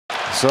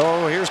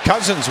So here's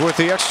Cozens with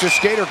the extra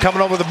skater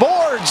coming over the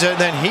boards, and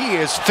then he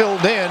is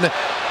filled in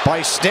by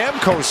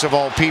Stamkos of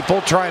all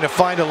people, trying to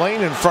find a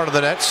lane in front of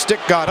the net. Stick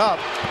got up,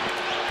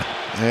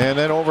 and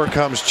then over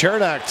comes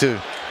Chernak to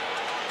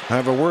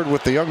have a word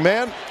with the young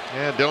man.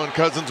 Yeah, Dylan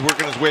Cozens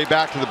working his way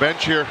back to the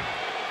bench here.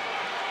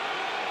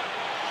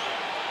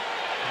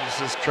 He's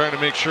just trying to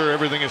make sure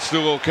everything is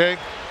still okay.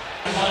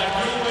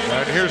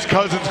 And here's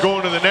Cozens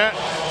going to the net.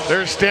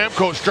 There's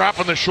Stamkos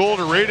dropping the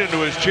shoulder right into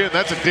his chin.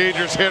 That's a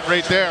dangerous hit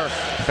right there.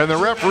 And the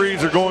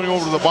referees are going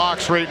over to the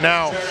box right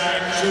now.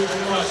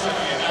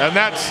 And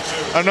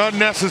that's an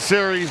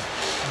unnecessary,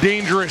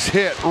 dangerous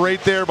hit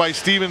right there by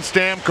Steven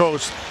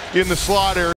Stamkos in the slot area.